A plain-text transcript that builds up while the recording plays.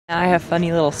I have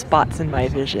funny little spots in my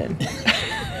vision.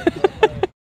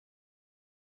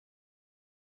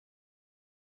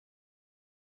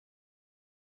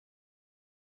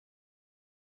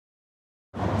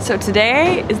 So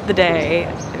today is the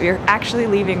day we're actually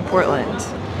leaving Portland.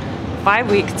 5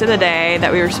 weeks to the day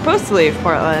that we were supposed to leave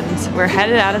Portland. We're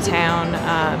headed out of town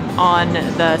on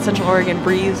the Central Oregon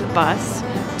Breeze bus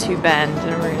to Bend,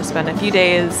 and we're going to spend a few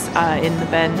days in the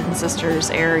Bend and Sisters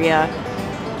area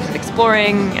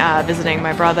exploring, visiting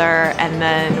my brother, and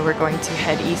then we're going to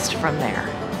head east from there.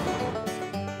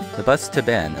 The bus to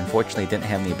Bend unfortunately didn't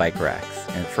have any bike racks,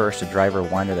 and at first the driver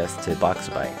wanted us to box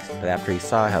the bikes, but after he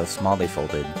saw how small they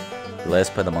folded, he let us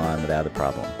put them on without a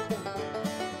problem.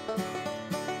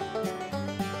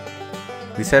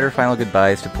 We said our final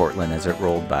goodbyes to Portland as it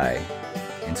rolled by,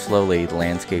 and slowly the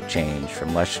landscape changed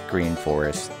from lush green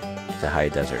forest to high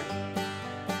desert.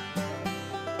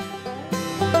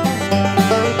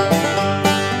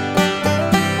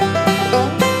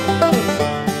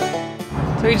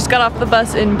 So we just got off the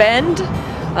bus in Bend.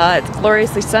 It's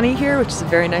gloriously sunny here, which is a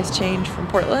very nice change from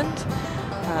Portland.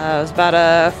 It was about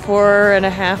a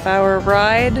 4.5 hour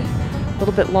ride, a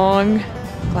little bit long.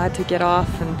 Glad to get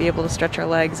off and be able to stretch our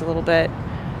legs a little bit,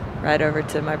 right over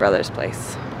to my brother's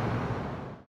place.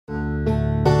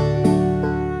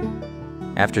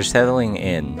 After settling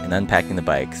in and unpacking the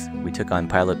bikes, we took on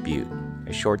Pilot Butte,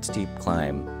 a short, steep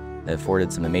climb that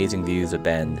afforded some amazing views of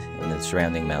Bend and the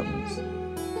surrounding mountains.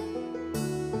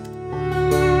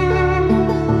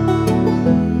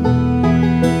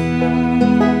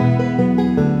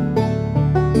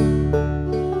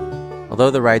 Although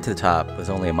the ride to the top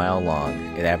was only a mile long,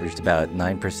 it averaged about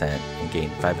 9% and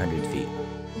gained 500 feet.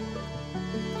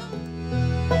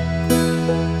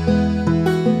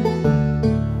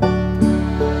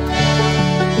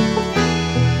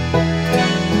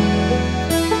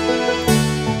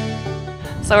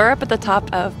 So we're up at the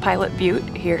top of Pilot Butte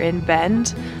here in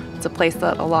Bend. It's a place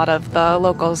that a lot of the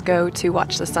locals go to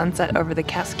watch the sunset over the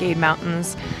Cascade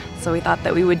Mountains, so we thought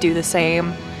that we would do the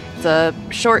same. It's a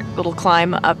short little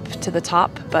climb up to the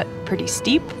top, but pretty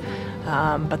steep.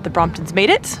 But the Bromptons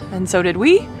made it, and so did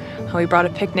we. We brought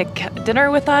a picnic dinner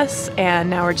with us,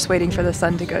 and now we're just waiting for the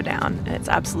sun to go down. And it's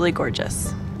absolutely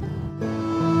gorgeous.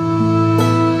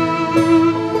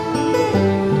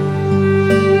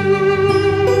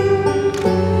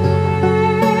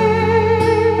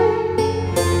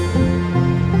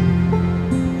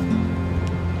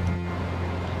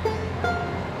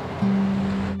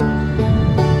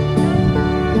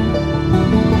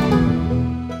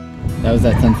 How was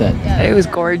that sunset? It was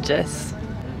gorgeous.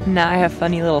 Now I have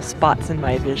funny little spots in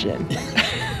my vision.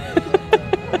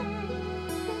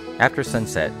 After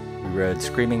sunset, we rode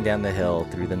screaming down the hill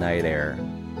through the night air,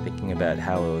 thinking about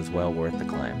how it was well worth the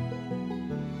climb.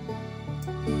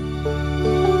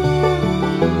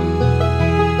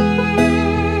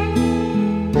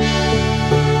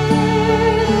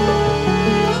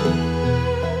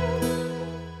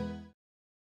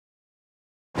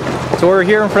 So we're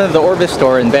here in front of the Orvis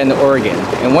store in Bend, Oregon.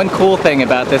 And one cool thing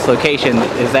about this location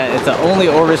is that it's the only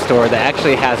Orvis store that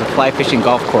actually has a fly fishing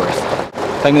golf course.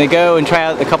 So I'm going to go and try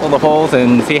out a couple of the holes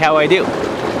and see how I do.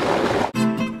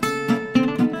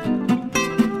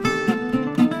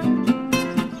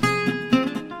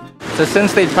 So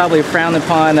since they probably frown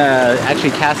upon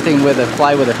actually casting with a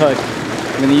fly with a hook,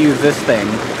 I'm going to use this thing.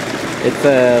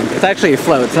 It's actually a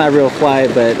float. It's not a real fly,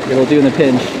 but it'll do in a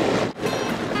pinch.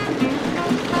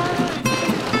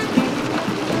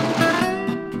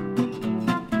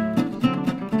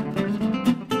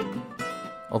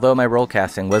 Although my roll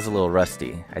casting was a little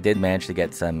rusty, I did manage to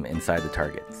get some inside the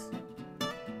targets.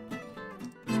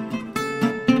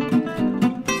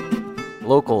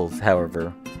 Locals,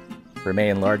 however,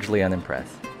 remain largely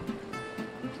unimpressed.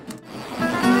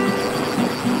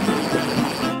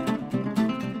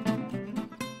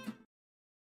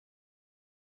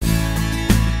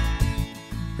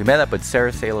 We met up with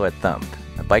Sarah Salo at Thump,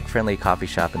 a bike-friendly coffee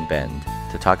shop in Bend,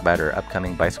 to talk about her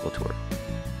upcoming bicycle tour.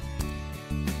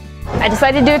 I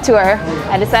decided to do a tour.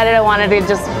 I decided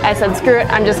I said, screw it,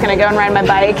 I'm just going to go and ride my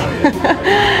bike.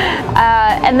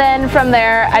 And then from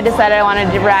there, I decided I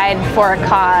wanted to ride for a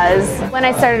cause. When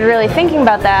I started really thinking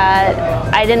about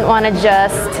that, I didn't want to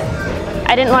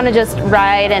just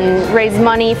ride and raise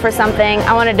money for something.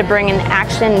 I wanted to bring an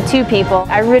action to people.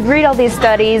 I would read all these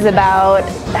studies about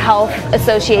health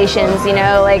associations, you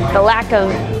know, like the lack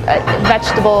of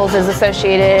vegetables is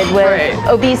associated with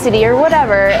obesity or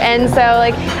whatever. And so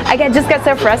like I just got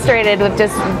so frustrated with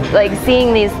just like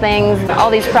seeing these things, all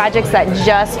these projects that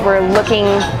just were looking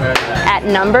at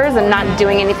numbers and not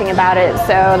doing anything about it.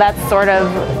 So that's sort of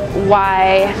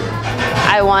why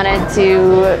I wanted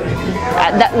to,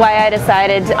 why I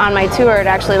decided on my tour to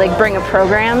actually like bring a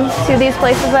program to these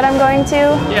places that I'm going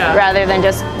to, rather than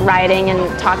just riding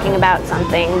and talking about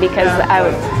something, because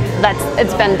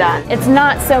it's been done. It's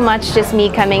not so much just me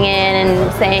coming in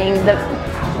and saying the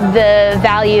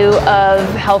value of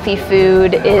healthy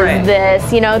food is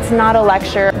this, you know, it's not a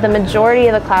lecture. The majority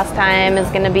of the class time is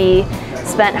going to be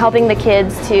spent helping the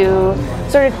kids to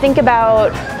sort of think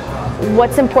about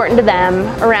what's important to them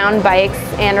around bikes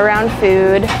and around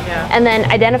food, and then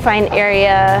identify an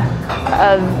area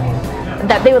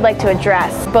that they would like to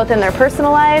address, both in their personal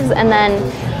lives and then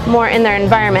more in their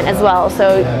environment as well.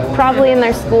 So probably in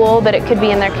their school, but it could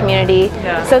be in their community.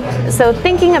 So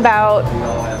thinking about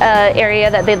an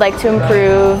area that they'd like to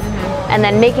improve, and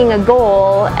then making a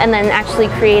goal, and then actually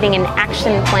creating an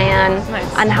action plan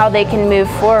on how they can move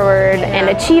forward and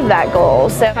achieve that goal.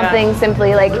 So something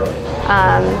simply like,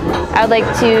 I'd like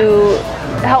to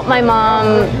help my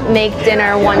mom make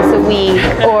dinner once a week,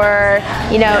 or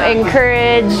you know,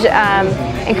 encourage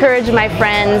my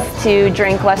friends to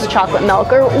drink less chocolate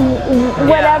milk, or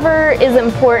whatever is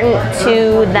important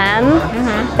to them.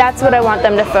 That's what I want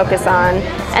them to focus on.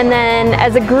 And then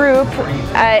as a group,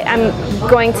 I'm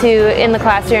going to, in the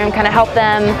classroom, kind of help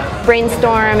them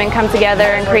brainstorm and come together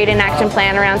and create an action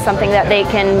plan around something that they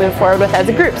can move forward with as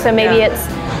a group. So maybe it's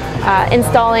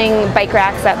installing bike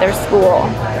racks at their school,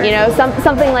 you know,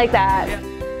 something like that.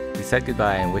 We said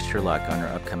goodbye and wished her luck on her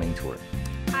upcoming tour.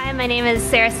 Hi, my name is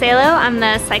Sarah Salo. I'm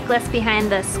the cyclist behind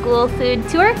the School Food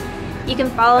Tour. You can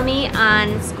follow me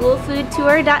on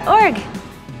schoolfoodtour.org.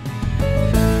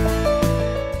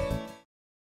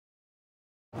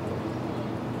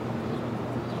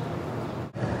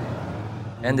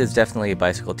 Bend is definitely a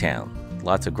bicycle town.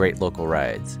 Lots of great local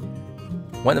rides.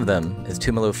 One of them is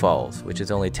Tumalo Falls, which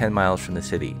is only 10 miles from the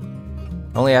city.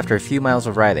 Only after a few miles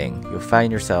of riding, you'll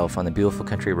find yourself on the beautiful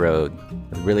country road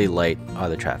with really light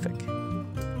auto traffic.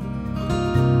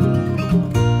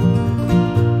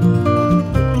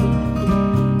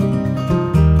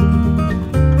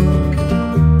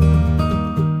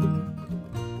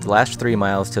 The last 3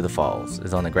 miles to the falls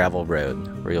is on the gravel road,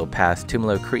 where you'll pass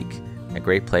Tumalo Creek, a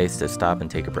great place to stop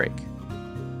and take a break.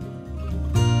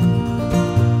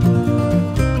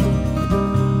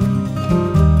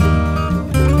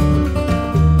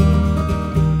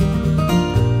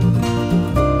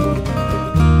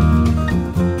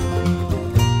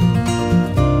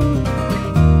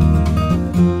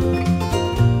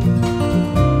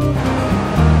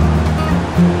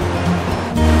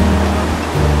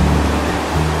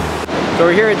 So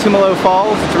we're here at Tumalo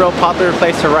Falls. It's a real popular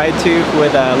place to ride to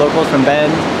with locals from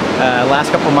Bend.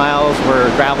 Last couple miles were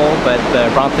gravel, but the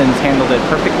Bromptons handled it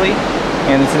perfectly.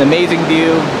 And it's an amazing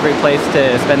view, great place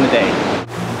to spend the day.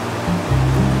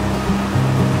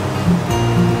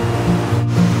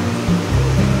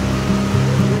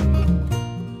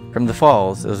 From the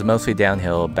falls, it was mostly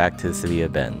downhill back to the city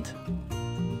of Bend.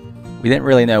 We didn't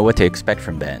really know what to expect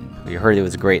from Bend. We heard it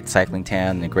was a great cycling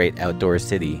town and a great outdoor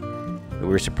city. We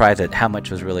were surprised at how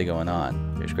much was really going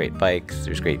on. There's great bikes,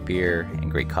 there's great beer, and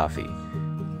great coffee.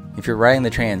 If you're riding the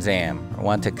Trans Am or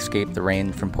want to escape the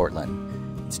rain from Portland,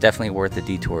 it's definitely worth the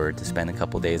detour to spend a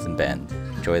couple days in Bend,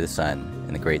 enjoy the sun,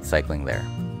 and the great cycling there.